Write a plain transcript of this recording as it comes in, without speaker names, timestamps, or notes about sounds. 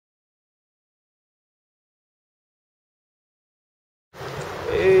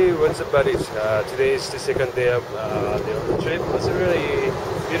Hey, what's up, buddies? Today is the second day of the trip. It's a really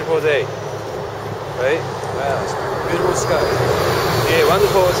beautiful day, right? Wow, it's beautiful sky. Yeah,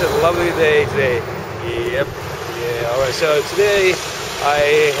 wonderful. It's a lovely day today. Yep. Yeah. All right. So today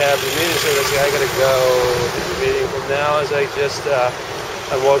I have the meeting, so I gotta go to the meeting from now. As I just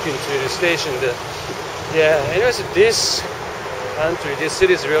I'm walking to the station. Yeah. Anyways, this country, this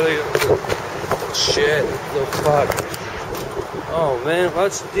city is really shit. The fuck. Oh man,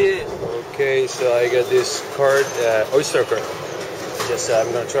 what's this? Okay, so I got this card, Oyster card. Just I'm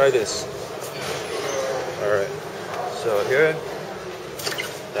gonna try this. All right. So here,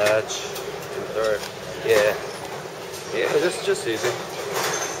 touch, enter. Yeah, yeah. This is just easy.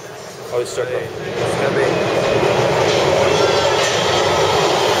 Oyster card. It's gonna be.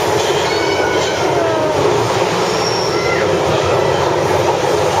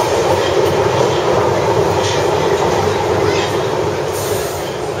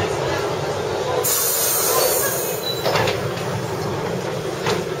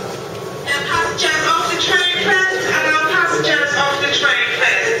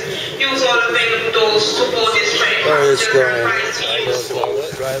 It's going. I go to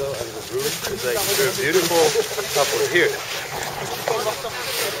Drilo and the room. It's like a beautiful couple here.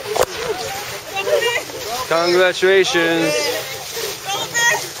 Congratulations!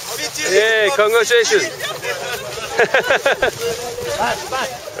 Yeah, congratulations!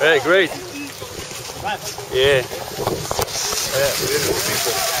 Hey, great. Yeah. Yeah, beautiful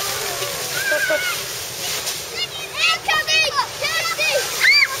people.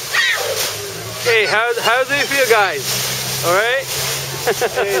 Hey, how do you feel, guys? All right?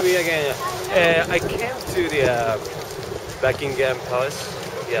 Hey, me again. I came to the Buckingham Palace.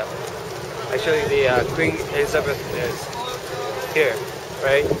 Yeah. Actually, the Queen Elizabeth is here,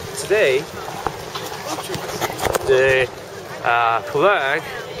 right? Today, the flag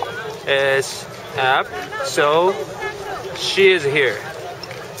is up, so she is here,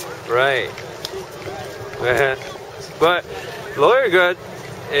 right? But lawyer good.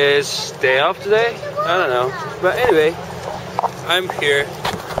 Is day off today? I don't know. But anyway, I'm here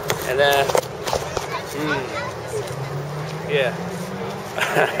and yeah.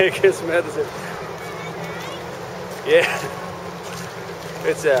 I guess medicine. Yeah.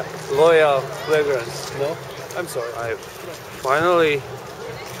 It's a loyal fragrance. No? I'm sorry. I finally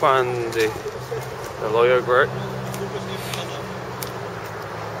found the loyal guard.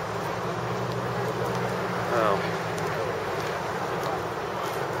 Oh.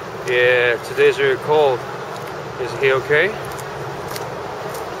 Yeah, today's really cold. Is he okay?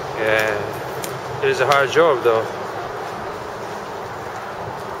 Yeah, it is a hard job though.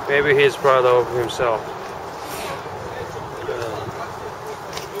 Maybe he's proud of himself.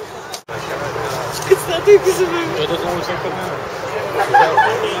 It's not because of him. I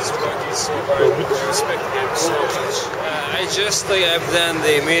respect him so much. I just I've done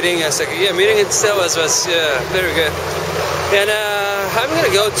the meeting. I was like, yeah, meeting itself was very good. And I'm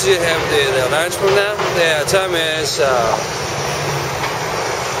gonna go to have the lunch from now. The time is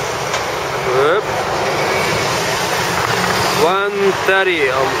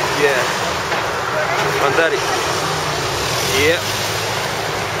 1:30. Yeah, 1:30. Yep.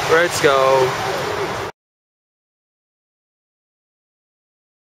 Let's go.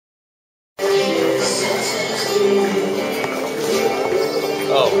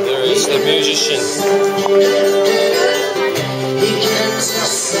 Oh, there is the musician.